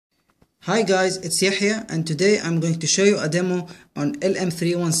Hi guys, it's Yahya and today I'm going to show you a demo on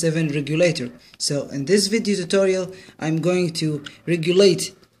LM317 Regulator. So in this video tutorial I'm going to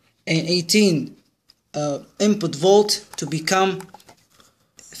regulate an 18 input volt to become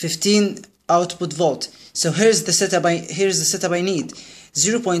 15 output volt. So here's the setup I need.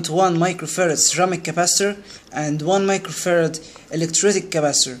 0.1 microfarad ceramic capacitor and 1 microfarad electrolytic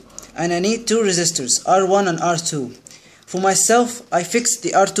capacitor, and I need two resistors, R1 and R2. For myself, I fixed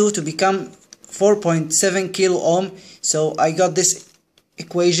the R2 to become 4.7 kilo ohm, so I got this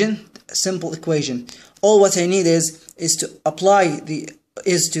equation, a simple equation. All what I need is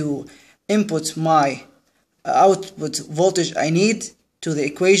to input my output voltage I need to the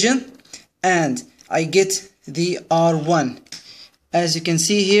equation, and I get the R1. As you can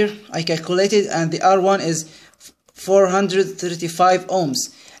see here, I calculated, and the R1 is 435 ohms.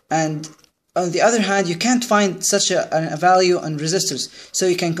 And on the other hand, you can't find such a value on resistors, so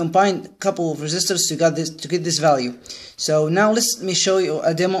you can combine a couple of resistors to get this value. So now let me show you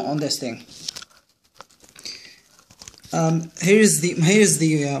a demo on this thing. Here's the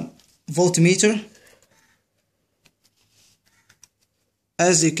voltmeter.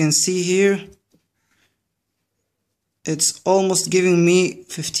 As you can see here, it's almost giving me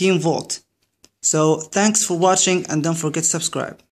 15 volt. So thanks for watching, and don't forget to subscribe.